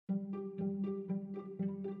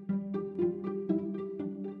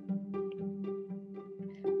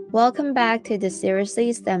Welcome back to the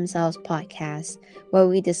Seriously Stem Cells podcast, where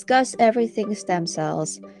we discuss everything stem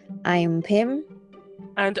cells. I am Pim.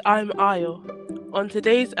 And I'm Ayo. On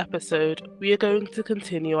today's episode, we are going to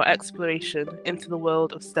continue our exploration into the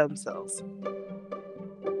world of stem cells.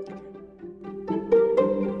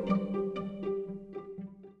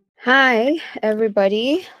 Hi,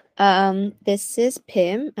 everybody. This is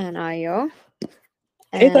Pim and Ayo.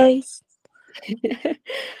 Hey guys.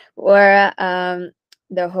 We're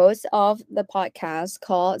the host of the podcast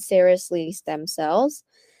called Seriously Stem Cells.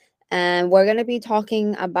 And we're going to be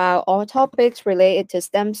talking about all topics related to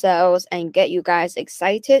stem cells and get you guys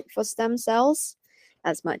excited for stem cells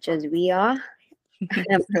as much as we are.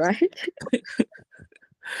 Am I right?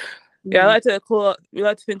 Yeah, we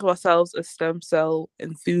like to think of ourselves as stem cell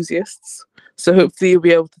enthusiasts. So hopefully you'll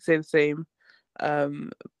be able to say the same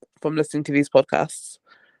from listening to these podcasts.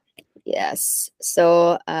 Yes.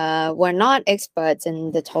 So we're not experts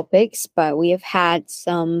in the topics, but we have had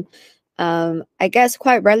some, I guess,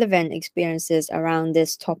 quite relevant experiences around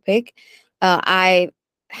this topic. I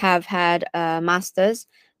have had a master's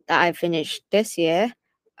that I finished this year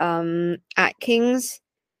at King's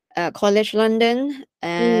College London.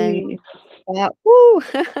 And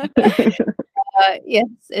yes,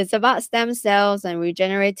 it's about stem cells and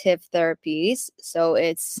regenerative therapies. So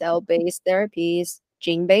it's cell-based therapies,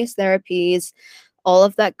 gene-based therapies, all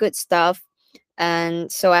of that good stuff.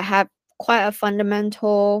 And so I have quite a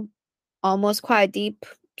fundamental, almost quite a deep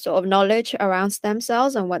sort of knowledge around stem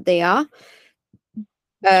cells and what they are.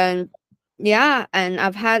 And yeah, and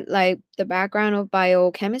I've had like the background of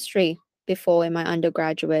biochemistry before in my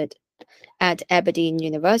undergraduate at Aberdeen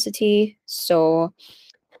University. So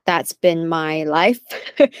that's been my life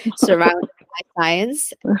surrounded by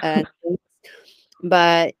science.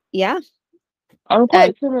 But yeah. I'm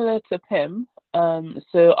quite similar to Pim.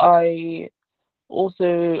 So I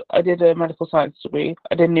did a medical science degree.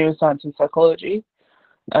 I did neuroscience and psychology.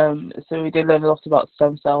 So we did learn a lot about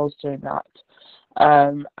stem cells during that.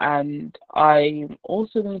 And I'm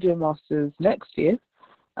also going to do a master's next year.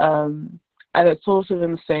 And it's sort of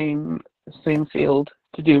in the same field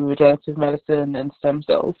to do with regenerative medicine and stem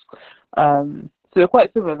cells. So we're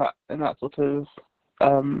quite similar in that sort of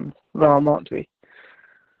realm, aren't we?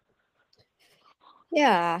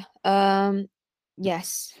 Yeah.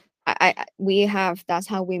 Yes. We have. That's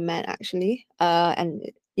how we met actually. And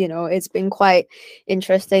it's been quite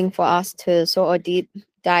interesting for us to sort of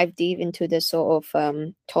dive deep into this sort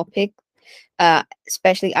of topic.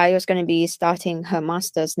 Especially Ayo's going to be starting her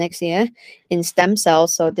master's next year in stem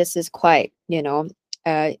cells, so this is quite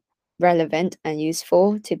relevant and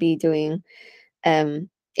useful to be doing finding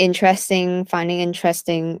interesting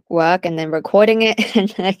work and then recording it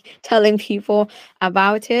and like telling people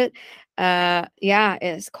about it. Yeah,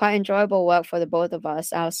 it's quite enjoyable work for the both of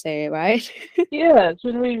us, I'll say, right? Yeah, it's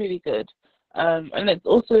been really, really good. And it's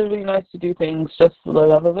also really nice to do things just for the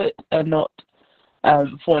love of it and not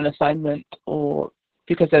for an assignment or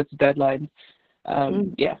because there's a deadline.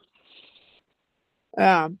 Yeah.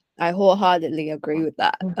 I wholeheartedly agree with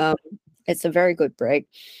that. It's a very good break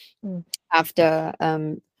after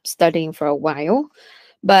studying for a while.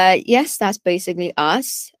 But yes, that's basically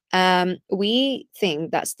us. We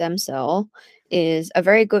think that stem cell is a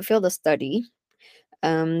very good field of study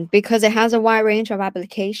because it has a wide range of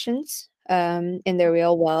applications in the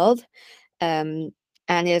real world. And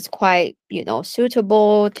it's quite,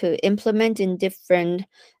 suitable to implement in different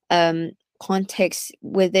contexts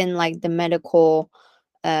within like the medical,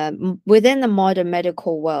 within the modern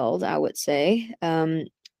medical world, I would say.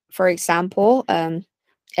 For example,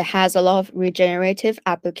 it has a lot of regenerative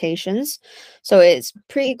applications. So it's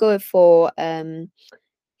pretty good for wound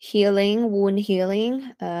healing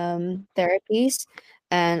therapies,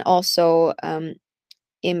 and also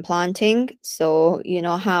implanting. So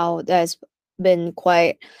how there's been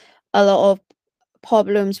quite a lot of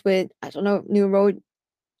problems with, I don't know,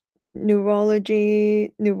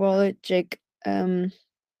 neurologic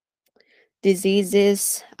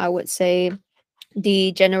diseases, I would say,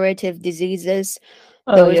 degenerative diseases.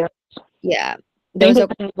 Those are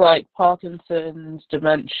things like Parkinson's,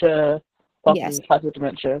 dementia, Parkinson's type of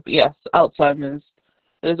dementia, but yes, Alzheimer's.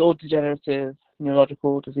 There's all degenerative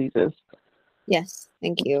neurological diseases. Yes,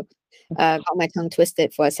 thank you. Got my tongue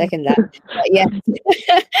twisted for a second there.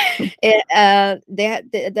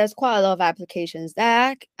 There's quite a lot of applications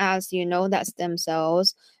that, as you know, that stem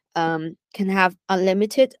cells can have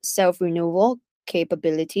unlimited self-renewal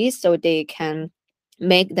capabilities, so they can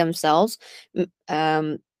make themselves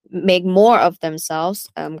make more of themselves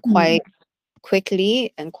quite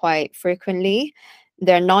quickly and quite frequently.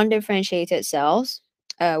 They're non-differentiated cells,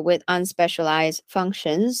 with unspecialized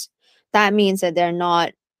functions, that means that they're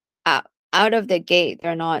not out of the gate,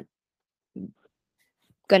 they're not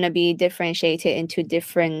going to be differentiated into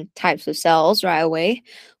different types of cells right away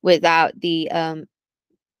without the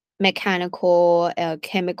mechanical,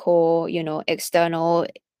 chemical, external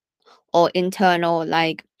or internal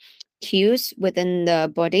like cues within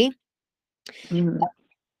the body. Mm-hmm.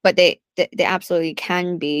 But they absolutely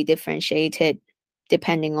can be differentiated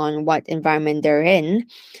depending on what environment they're in.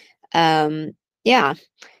 Yeah. That's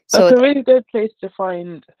So a really good place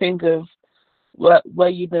to think of where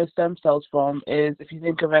you know stem cells from is if you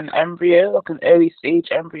think of an embryo, like an early stage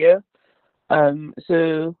embryo.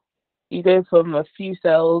 So you go from a few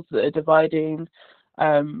cells that are dividing,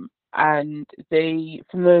 and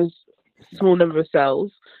from those small number of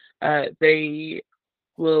cells, they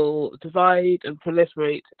will divide and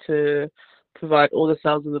proliferate to provide all the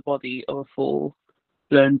cells of the body of a full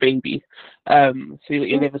blown baby. So you got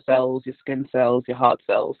your liver cells, your skin cells, your heart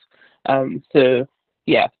cells. So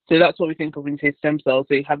yeah, so that's what we think of when you say stem cells.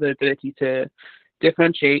 They have the ability to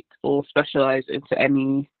differentiate or specialize into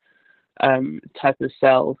any type of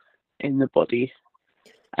cell in the body,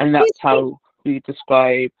 and that's how we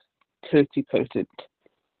describe totipotent.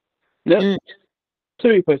 No,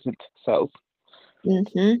 pluripotent cells.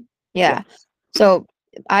 Mm-hmm. Yeah. So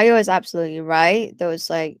Ayo is absolutely right. Those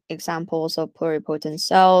like examples of pluripotent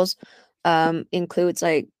cells includes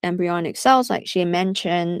like embryonic cells, like she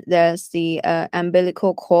mentioned. There's the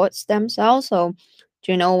umbilical cord stem cell. So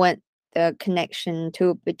do you know what the connection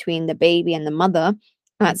to between the baby and the mother?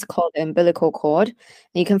 That's called the umbilical cord. And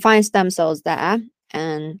you can find stem cells there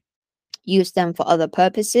and use them for other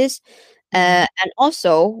purposes. And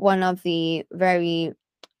also one of the very,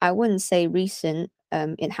 I wouldn't say recent,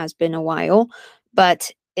 it has been a while,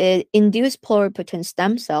 but it induced pluripotent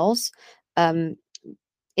stem cells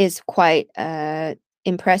is quite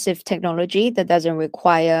impressive technology that doesn't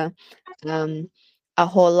require a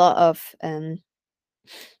whole lot of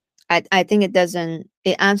I think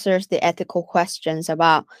it answers the ethical questions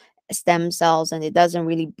about stem cells, and it doesn't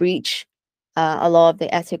really breach a lot of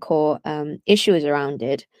the ethical issues around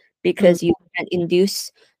it, because you can induce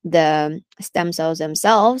the stem cells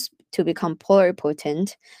themselves to become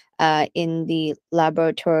pluripotent in the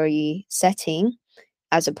laboratory setting,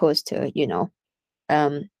 as opposed to,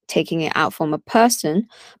 taking it out from a person.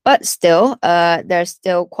 But still, there's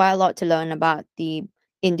still quite a lot to learn about the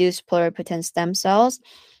induced pluripotent stem cells.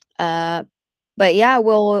 But yeah,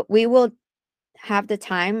 we will have the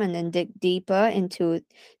time and then dig deeper into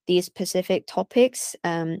these specific topics,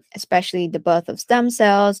 especially the birth of stem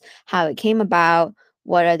cells, how it came about,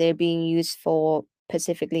 what are they being used for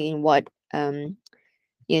specifically in what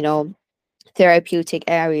you know therapeutic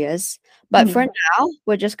areas. But for now,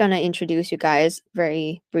 we're just gonna introduce you guys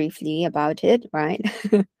very briefly about it, right?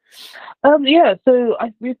 Yeah, so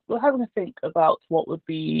we're having to think about what would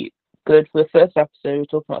be good for the first episode,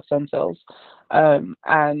 talking about stem cells,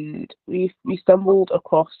 and we stumbled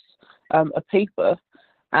across a paper,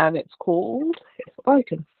 and it's called, if I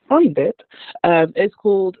can find it, it's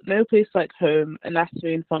called "No Place Like Home: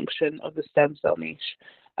 Anatomy and Function of the Stem Cell Niche,"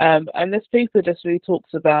 and this paper just really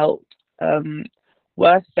talks about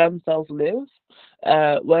where stem cells live,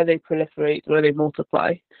 where they proliferate, where they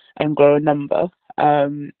multiply and grow in number,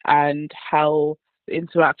 and how the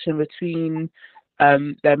interaction between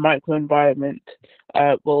their microenvironment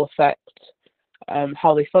will affect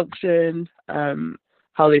how they function,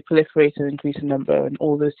 how they proliferate and increase in number, and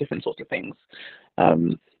all those different sorts of things.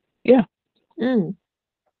 Yeah. Mm.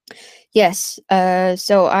 Yes,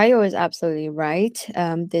 so Ayo is absolutely right.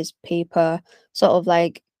 This paper sort of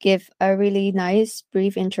like give a really nice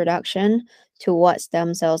brief introduction to what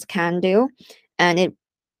stem cells can do, and it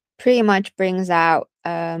pretty much brings out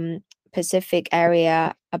specific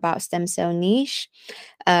area about stem cell niche,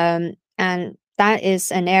 and that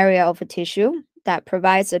is an area of a tissue that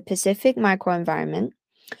provides a specific microenvironment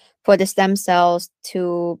for the stem cells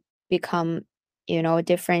to become,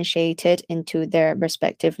 differentiated into their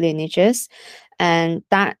respective lineages. And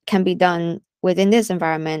that can be done within this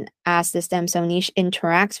environment as the stem cell niche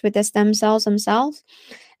interacts with the stem cells themselves.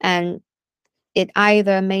 And it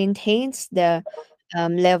either maintains the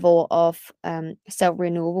level of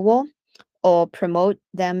self-renewal or promote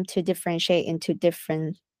them to differentiate into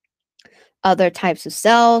different other types of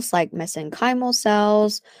cells like mesenchymal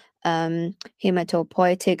cells,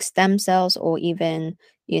 hematopoietic stem cells, or even,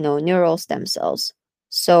 neural stem cells.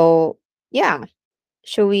 So, yeah,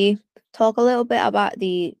 should we talk a little bit about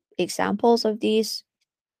the examples of these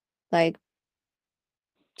like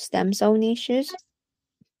stem cell niches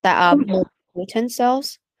that are more potent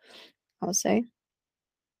cells, I'll say?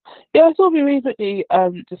 Yeah, I thought it'd be really quickly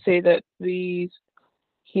to say that these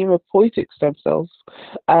hematopoietic stem cells,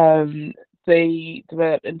 they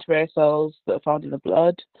develop into rare cells that are found in the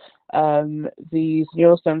blood. These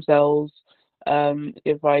neural stem cells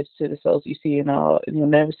give rise to the cells you see in your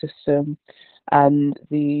nervous system, and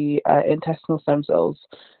the intestinal stem cells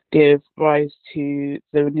give rise to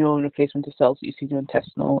the renewal and replacement of cells that you see in your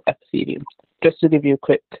intestinal epithelium. Just to give you a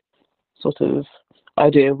quick sort of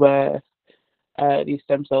idea of where these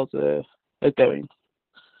stem cells are going.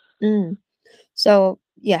 So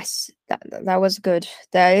yes, that was good.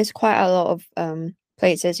 There is quite a lot of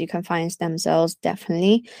places you can find stem cells,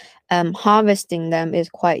 definitely. Harvesting them is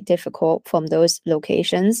quite difficult from those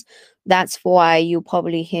locations. That's why you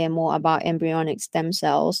probably hear more about embryonic stem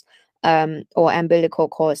cells, or umbilical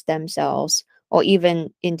cord stem cells, or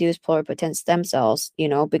even induced pluripotent stem cells,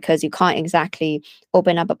 because you can't exactly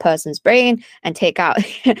open up a person's brain and take out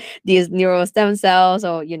these neural stem cells,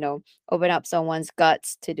 or, open up someone's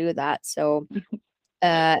guts to do that. So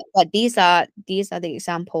but these are the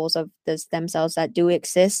examples of the stem cells that do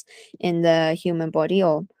exist in the human body,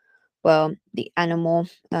 or well, the animal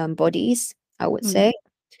bodies, I would say.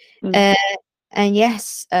 Uh, and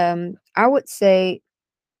yes, I would say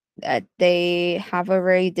that they have a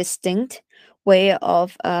very distinct way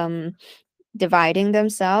of dividing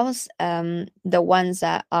themselves. The ones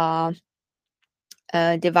that are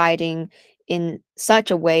dividing in such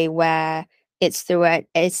a way where it's through an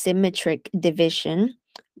asymmetric division,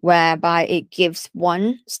 whereby it gives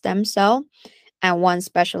one stem cell and one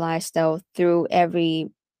specialized cell through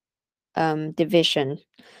every division.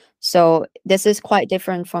 So this is quite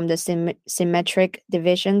different from the symmetric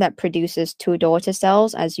division that produces two daughter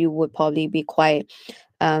cells, as you would probably be quite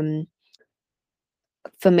um,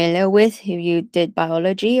 familiar with if you did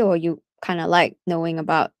biology, or you kind of like knowing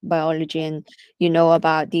about biology, and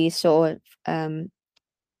about these sort of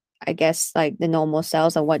I guess like the normal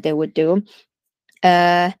cells and what they would do.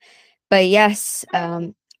 But yes,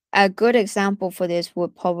 a good example for this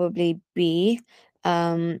would probably be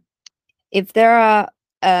if there are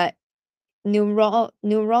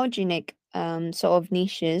neurogenic sort of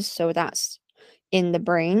niches. So that's in the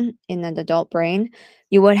brain, in an adult brain,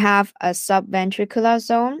 you would have a subventricular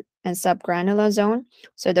zone and subgranular zone.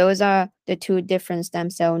 So those are the two different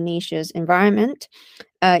stem cell niches environment.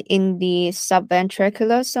 In the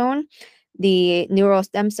subventricular zone, the neural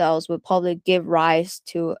stem cells will probably give rise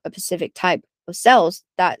to a specific type of cells.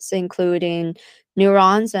 That's including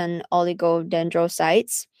neurons and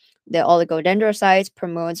oligodendrocytes. The oligodendrocytes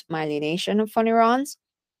promotes myelination of neurons.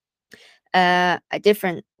 A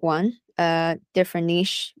different one, different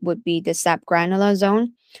niche would be the subgranular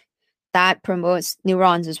zone that promotes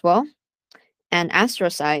neurons as well, and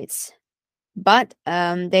astrocytes, but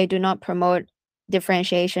they do not promote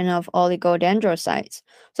differentiation of oligodendrocytes.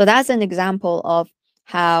 So that's an example of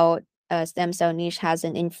how a stem cell niche has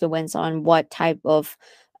an influence on what type of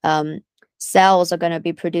cells are going to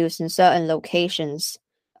be produced in certain locations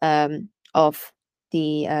of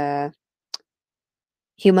the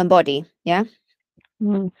human body. Yeah.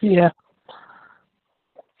 Yeah.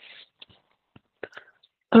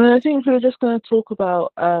 And I think we're just going to talk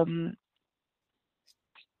about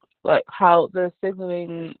like how the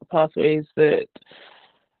signaling pathways that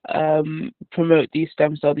promote these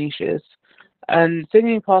stem cell niches. And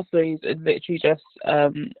signaling pathways are literally just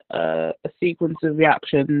a sequence of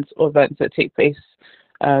reactions or events that take place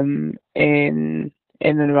in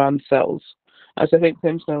and around cells. So I think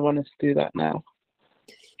Tim's going to want us to do that now.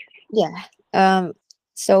 Yeah.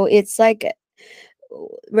 So it's like,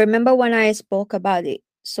 remember when I spoke about the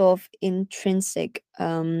sort of intrinsic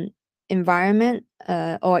environment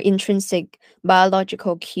or intrinsic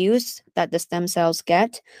biological cues that the stem cells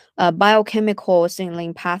get? Biochemical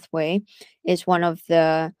signaling pathway is one of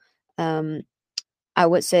the I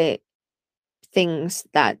would say things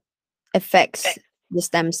that affects the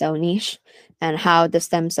stem cell niche and how the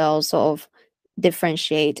stem cells sort of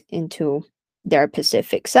differentiate into their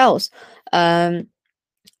specific cells.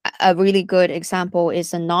 A really good example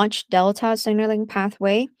is the Notch delta signaling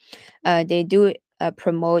pathway. They do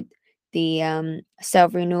promote the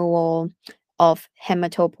self renewal of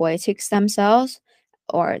hematopoietic stem cells,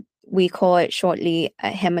 or we call it shortly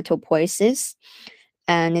hematopoiesis,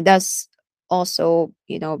 and it does also,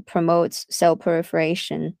 promotes cell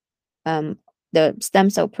proliferation, the stem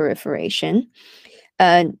cell proliferation.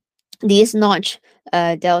 Uh, these Notch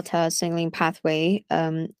delta signaling pathway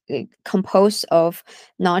composed of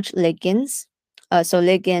Notch ligands. So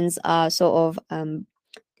ligands are sort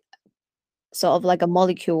of like a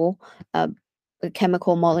molecule, a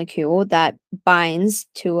chemical molecule that binds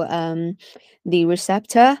to the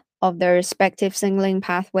receptor of the respective signaling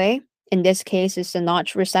pathway. In this case, it's the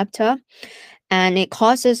Notch receptor, and it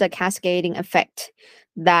causes a cascading effect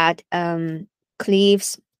that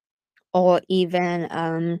cleaves or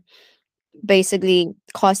even basically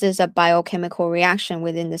causes a biochemical reaction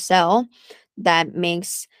within the cell that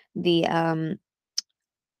makes the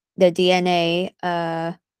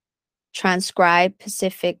DNA transcribe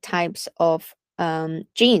specific types of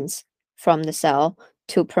genes from the cell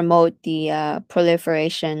to promote the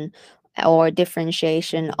proliferation or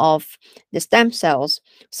differentiation of the stem cells.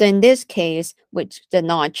 So in this case, with the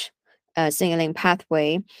Notch signaling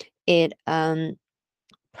pathway, it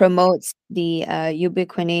promotes the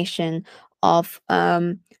ubiquination of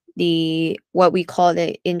the what we call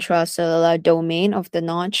the intracellular domain of the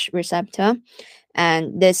Notch receptor,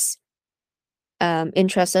 and this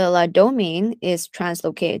intracellular domain is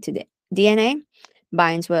translocated to the DNA,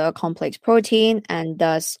 binds with a complex protein, and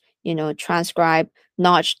thus, transcribe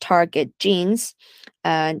Notch target genes.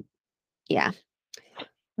 Yeah.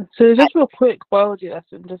 So just real quick biology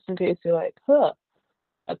lesson, just in case you're like,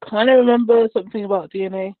 I kind of remember something about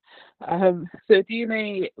DNA. So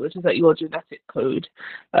DNA, which is like your genetic code,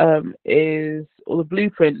 is, or the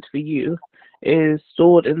blueprint for you, is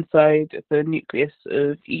stored inside the nucleus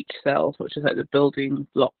of each cell, which is like the building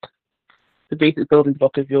block, the basic building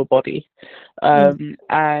block of your body.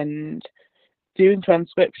 And during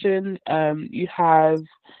transcription, you have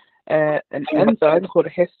an enzyme called a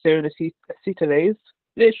histone acetylase.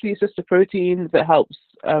 Literally, it's just a protein that helps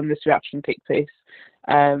this reaction take place.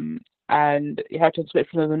 And you have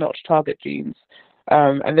transcription of the Notch target genes.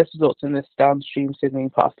 And this results in this downstream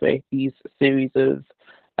signaling pathway, these series of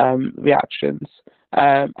reactions.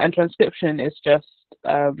 And transcription is just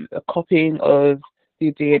a copying of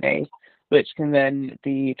the DNA, which can then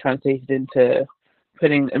be translated into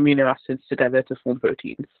putting amino acids together to form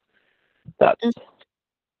proteins. That's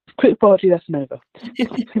quick biology lesson over.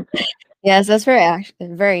 Yes, that's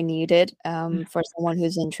very needed for someone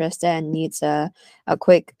who's interested and needs a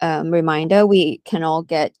quick reminder. We can all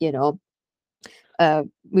get, we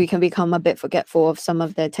can become a bit forgetful of some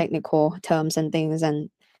of the technical terms and things, and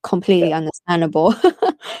completely understandable.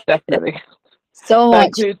 Definitely. So that much.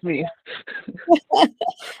 includes me. It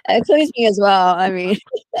includes me as well. I mean,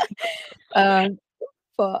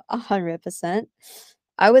 for 100%,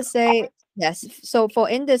 I would say yes. So for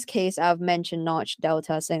in this case, I've mentioned Notch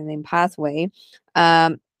delta signaling pathway.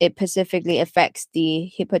 It specifically affects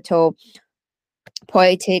the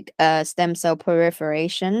hematopoietic stem cell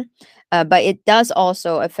proliferation, but it does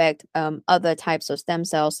also affect other types of stem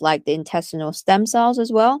cells like the intestinal stem cells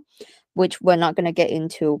as well, which we're not going to get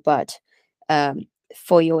into, but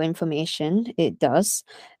for your information, it does.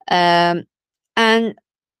 And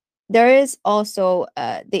there is also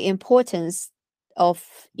the importance of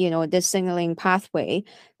this signaling pathway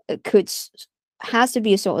has to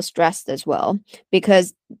be sort of stressed as well,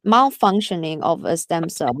 because malfunctioning of a stem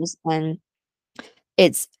cells and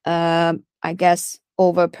its I guess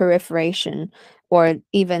over proliferation or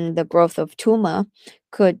even the growth of tumor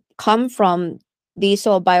could come from the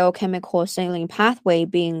sort of biochemical signaling pathway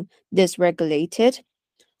being dysregulated.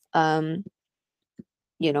 You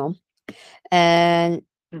know And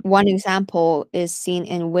one example is seen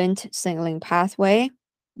in Wnt signaling pathway.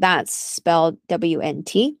 That's spelled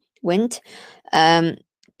WNT, Wnt.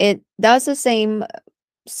 It does the same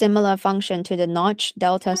similar function to the Notch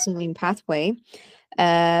delta signaling pathway,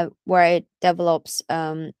 where it develops,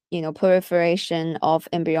 proliferation of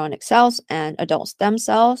embryonic cells and adult stem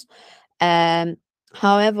cells.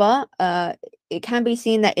 However, it can be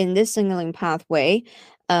seen that in this signaling pathway,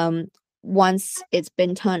 once it's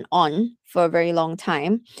been turned on for a very long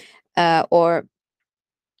time, or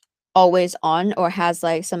always on, or has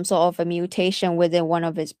like some sort of a mutation within one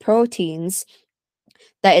of its proteins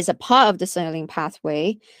that is a part of the signaling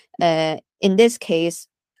pathway. In this case,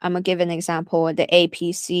 I'm gonna give an example: the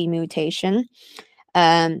APC mutation.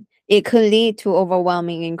 It could lead to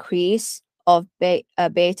overwhelming increase of beta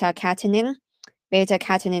catenin. Beta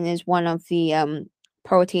catenin is one of the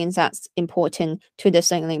proteins that's important to the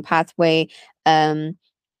signaling pathway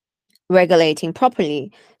regulating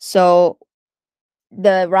properly. So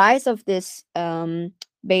the rise of this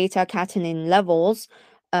beta catenin levels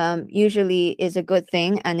usually is a good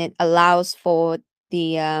thing, and it allows for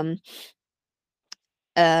the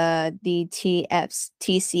TCF,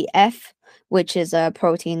 which is a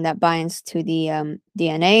protein that binds to the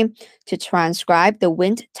DNA, to transcribe the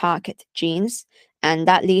Wnt target genes, and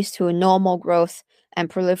that leads to a normal growth and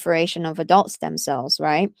proliferation of adult stem cells,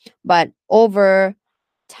 right? But over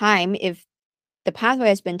time, if the pathway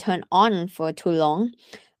has been turned on for too long,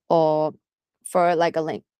 or for like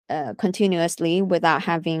continuously without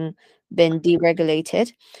having been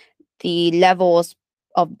deregulated, the levels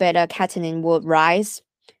of beta-catenin would rise,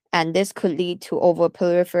 and this could lead to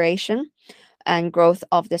overproliferation and growth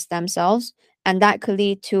of the stem cells, and that could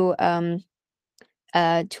lead to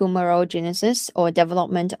tumorigenesis or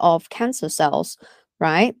development of cancer cells,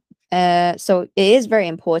 right? So it is very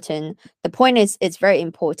important. The point is, it's very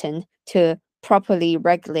important to properly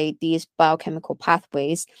regulate these biochemical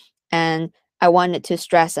pathways. And I wanted to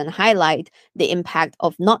stress and highlight the impact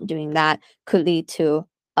of not doing that could lead to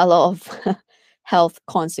a lot of health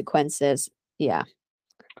consequences. Yeah.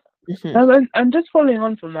 And just following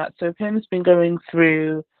on from that, so Pim's been going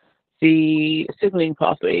through the signaling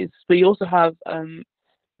pathways, but you also have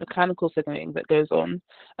mechanical signaling that goes on.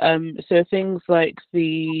 So things like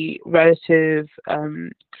the relative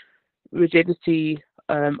rigidity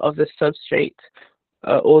of the substrate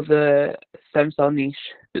or the stem cell niche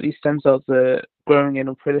that these stem cells are growing in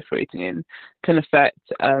or proliferating in can affect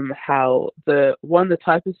how the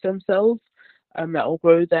type of stem cells that will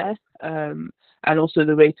grow there, and also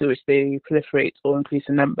the rate at which they proliferate or increase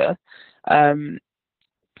in number.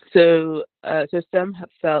 So stem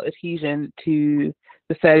cell adhesion to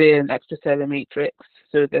the cellular and extracellular matrix,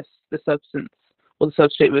 so the substance or the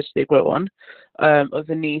substrate which they grow on, of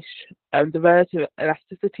the niche, the relative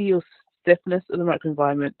elasticity or stiffness of the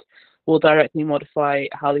microenvironment will directly modify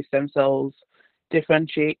how these stem cells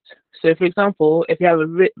differentiate. So, for example, if you have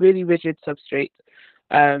a really rigid substrate,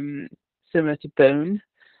 similar to bone,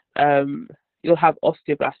 you'll have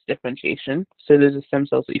osteoblast differentiation. So those are stem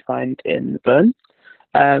cells that you find in the bone.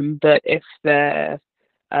 But if they're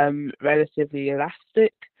relatively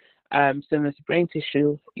elastic, similar to brain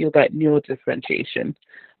tissue, you'll get neural differentiation.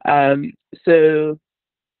 So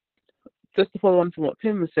just to follow on from what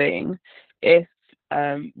Pim was saying, if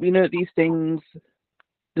we know these things,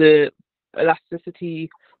 the elasticity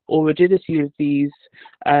or rigidity of these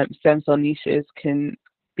stem cell niches can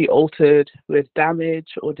be altered with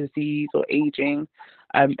damage or disease or aging,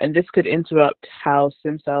 and this could interrupt how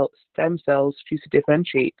stem cells choose to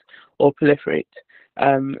differentiate or proliferate.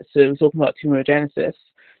 So we're talking about tumorigenesis.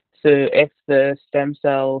 So if the stem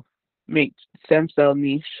cell niche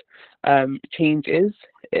changes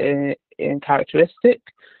in characteristic,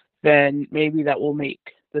 then maybe that will make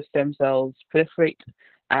the stem cells proliferate,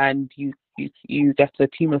 and you get a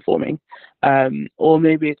tumor forming, or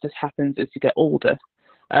maybe it just happens as you get older.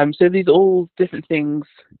 So these are all different things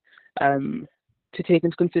to take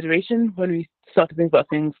into consideration when we start to think about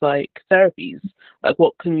things like therapies. Like,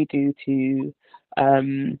 what can we do to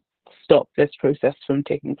stop this process from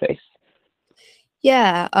taking place?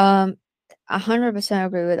 Yeah, 100%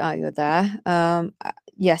 agree with Ayu there.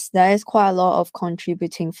 Yes, there is quite a lot of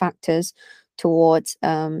contributing factors towards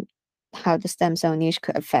how the stem cell niche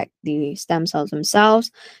could affect the stem cells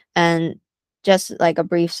themselves. And just like a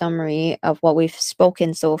brief summary of what we've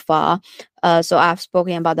spoken so far. So I've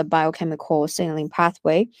spoken about the biochemical signaling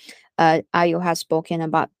pathway. Ayu has spoken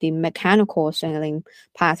about the mechanical signaling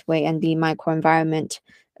pathway and the microenvironment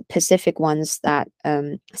specific ones that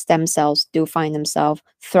stem cells do find themselves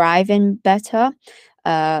thriving better,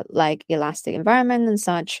 like elastic environment and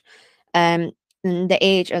such, and the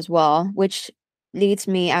age as well, which leads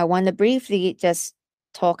me, I want to briefly just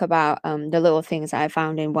talk about the little things I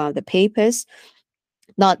found in one of the papers,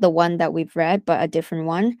 not the one that we've read, but a different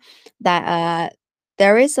one, that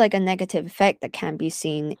there is like a negative effect that can be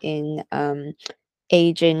seen in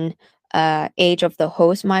aging, age of the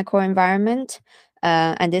host microenvironment.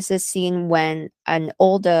 And this is seen when an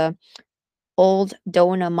old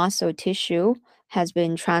donor muscle tissue has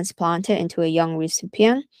been transplanted into a young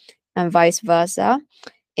recipient, and vice versa.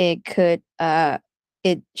 It could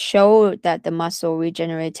it showed that the muscle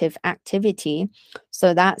regenerative activity,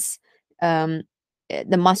 so that's the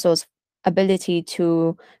muscle's ability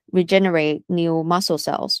to regenerate new muscle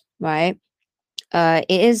cells, right? It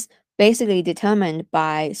is basically determined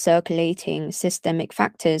by circulating systemic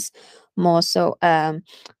factors more so.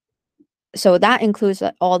 So that includes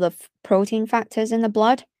all the protein factors in the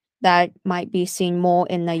blood that might be seen more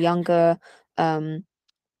in a younger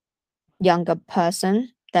person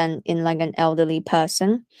than in like an elderly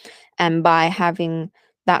person. And by having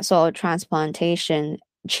that sort of transplantation,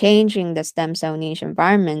 changing the stem cell niche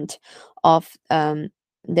environment of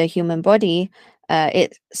the human body,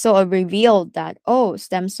 it sort of revealed that, oh,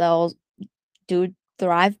 stem cells do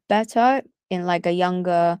thrive better in like a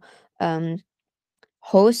younger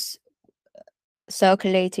host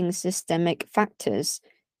circulating systemic factors.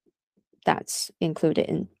 that's included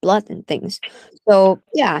in blood and things. So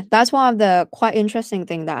yeah, that's one of the quite interesting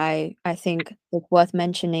thing that I think is worth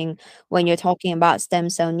mentioning when you're talking about stem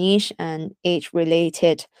cell niche and age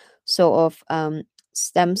related sort of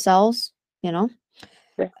stem cells, you know.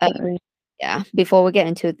 Uh, Definitely. yeah, before we get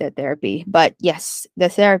into the therapy, but yes, the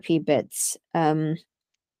therapy bits.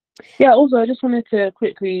 Yeah, also, I just wanted to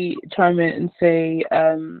quickly chime in and say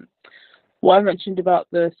what I mentioned about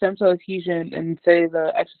the stem cell adhesion and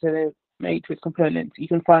cellular extracellular matrix components. You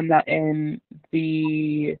can find that in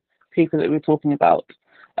the paper that we were talking about,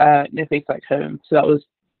 No Face Like Home. So that was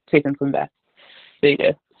taken from there. There you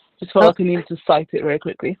go. Just felt Oh, like I needed to cite it very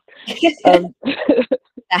quickly. Um, the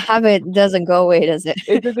habit doesn't go away, does it?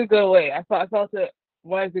 it didn't go away. I felt it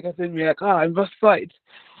rising up in me, like, I must cite.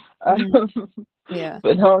 Mm, Um, yeah.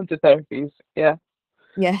 but now onto therapies. Yeah.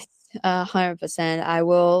 Yes, 100%. I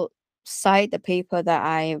will cite the paper that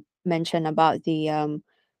I mentioned about the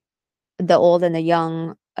old and the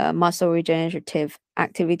young muscle regenerative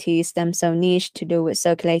activity stem cell niche to do with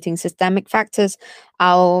circulating systemic factors.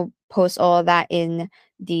 I'll post all that in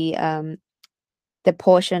the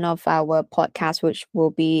portion of our podcast, which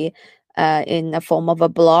will be in the form of a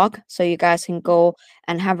blog, so you guys can go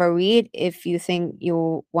and have a read if you think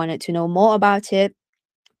you wanted to know more about it.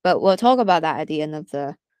 But we'll talk about that at the end of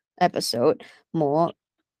the episode more.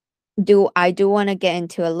 Do want to get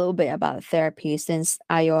into a little bit about therapy since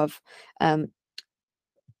I have um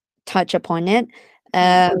touch upon it.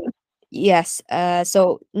 Um, yes.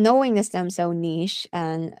 So knowing the stem cell niche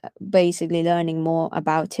and basically learning more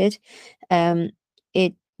about it, um,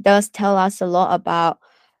 it does tell us a lot about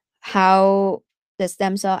how the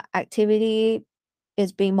stem cell activity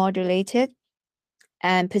is being modulated,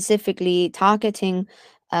 and specifically targeting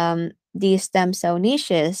these stem cell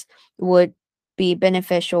niches would be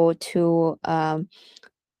beneficial to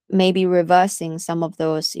maybe reversing some of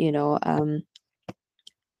those,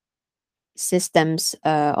 systems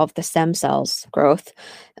of the stem cells growth,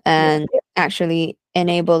 Yeah. and actually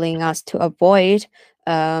enabling us to avoid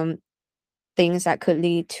um, things that could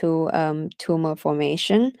lead to tumor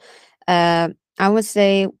formation. I would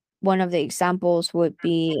say one of the examples would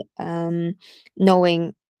be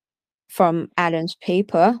knowing from Adam's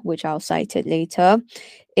paper, which I'll cite it later.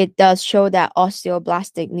 It does show that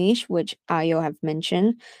osteoblastic niche, which Ayo have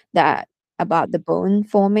mentioned, that about the bone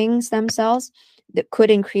forming stem cells, that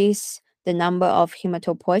could increase the number of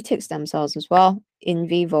hematopoietic stem cells as well in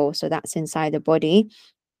vivo. So that's inside the body.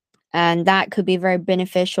 And that could be very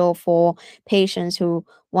beneficial for patients who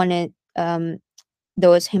wanted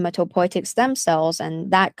those hematopoietic stem cells, and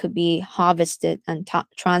that could be harvested and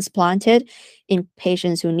transplanted in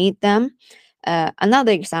patients who need them.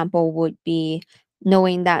 Another example would be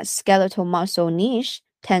knowing that skeletal muscle niche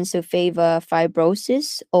tends to favor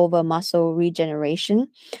fibrosis over muscle regeneration.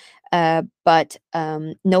 But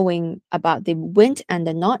knowing about the Wnt and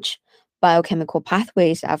the Notch biochemical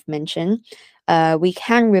pathways I've mentioned, we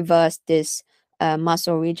can reverse this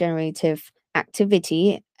muscle regenerative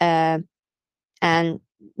activity, and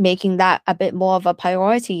making that a bit more of a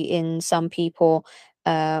priority in some people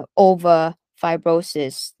over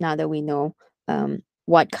fibrosis, now that we know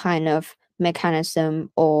what kind of mechanism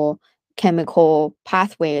or chemical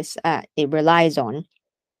pathways it relies on.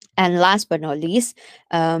 And last but not least,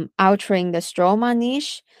 altering the stroma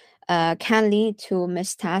niche can lead to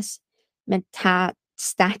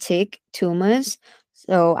metastatic tumors.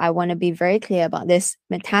 So I want to be very clear about this.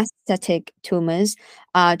 Metastatic tumors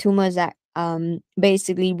are tumors that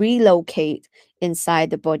basically relocate inside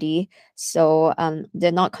the body. So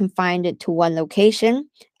they're not confined to one location,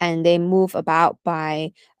 and they move about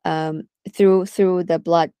by through the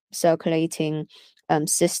blood circulating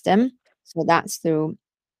system. So that's through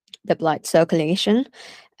the blood circulation,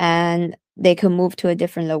 and they can move to a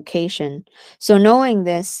different location. So knowing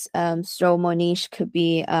this, stromal niche could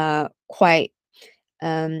be quite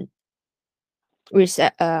um,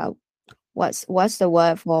 what's the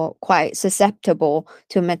word for quite susceptible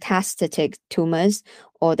to metastatic tumors,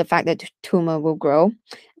 or the fact that the tumor will grow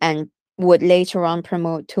and would later on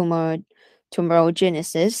promote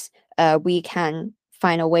tumorigenesis. We can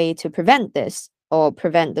find a way to prevent this, or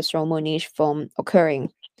prevent the stromal niche from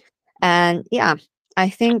occurring. And yeah, I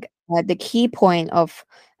think the key point of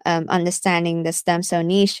understanding the stem cell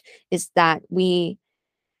niche is that the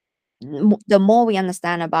more we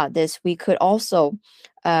understand about this, we could also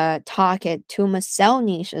target tumor cell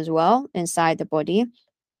niche as well inside the body.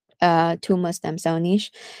 Tumor stem cell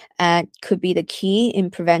niche could be the key in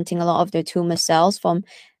preventing a lot of the tumor cells from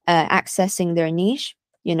accessing their niche,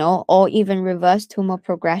 or even reverse tumor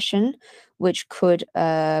progression, which could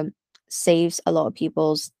saves a lot of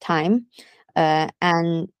people's time,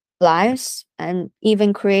 and lives and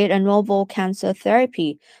even create a novel cancer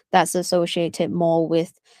therapy that's associated more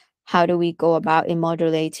with how do we go about in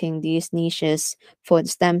modulating these niches for the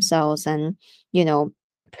stem cells and, you know,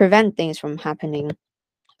 prevent things from happening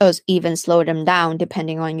or even slow them down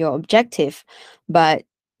depending on your objective. But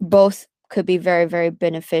both could be very, very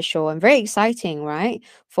beneficial and very exciting, right?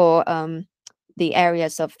 For the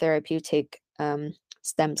areas of therapeutic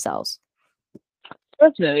stem cells.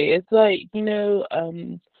 Definitely. It's like,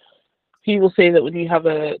 people say that when you have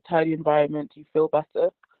a tidy environment, you feel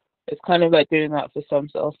better. It's kind of like doing that for stem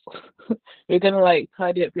cells. You're going to like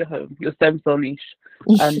tidy up your home, your stem cell niche,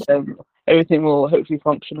 and everything will hopefully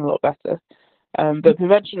function a lot better. But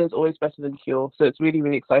prevention is always better than cure. So it's really,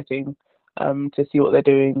 really exciting to see what they're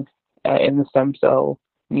doing in the stem cell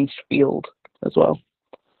niche field as well.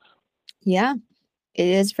 Yeah, it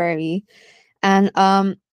is very. And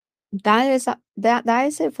that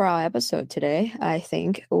is it for our episode today. I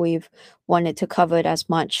think we've wanted to cover it as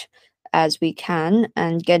much as we can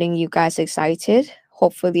and getting you guys excited.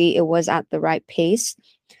 Hopefully it was at the right pace.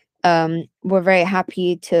 We're very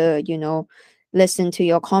happy to, listen to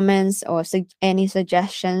your comments or any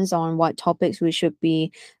suggestions on what topics we should be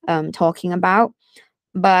talking about.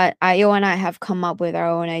 But Io and I have come up with our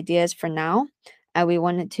own ideas for now, and we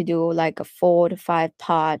wanted to do like a 4 to 5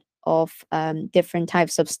 part of different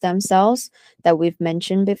types of stem cells that we've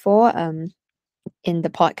mentioned before in the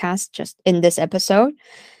podcast, just in this episode.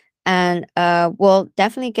 And we'll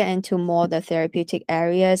definitely get into more the therapeutic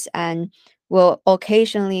areas, and we'll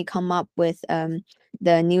occasionally come up with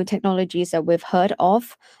the new technologies that we've heard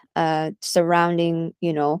of surrounding,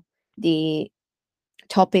 the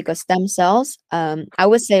topic of stem cells. I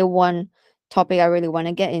would say one topic I really want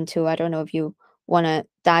to get into. I don't know if you want to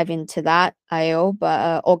dive into that, IO,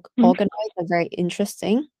 but organoids are very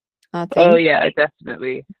interesting. Oh Thing. yeah,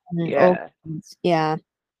 definitely. Yeah. Organs, yeah.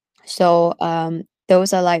 So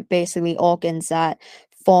those are like basically organs that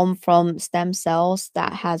form from stem cells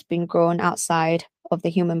that has been grown outside of the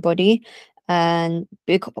human body and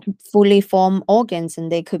fully form organs,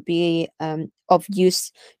 and they could be of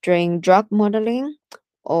use during drug modeling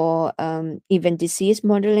or even disease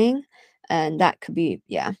modeling, and that could be,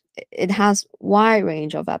 yeah, it has wide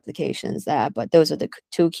range of applications there, but those are the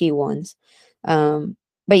two key ones. But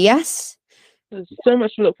yes, There's so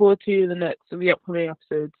much to look forward to the upcoming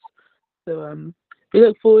episodes. So we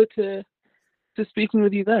look forward to speaking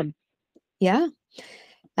with you then. yeah.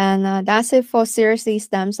 And that's it for Seriously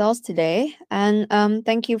Stem Cells today. And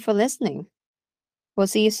thank you for listening. We'll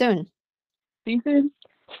see you soon. See you soon.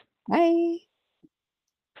 Bye.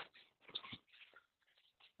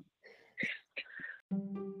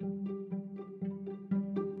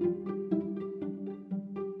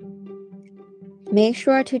 Make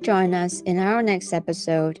sure to join us in our next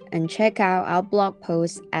episode and check out our blog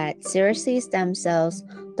post at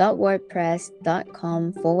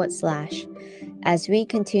seriouslystemcells.wordpress.com/ as we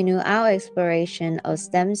continue our exploration of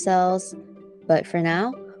stem cells. But for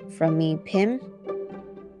now, from me, Pim.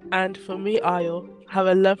 And from me, Ayo, have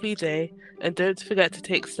a lovely day, and don't forget to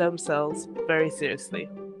take stem cells very seriously.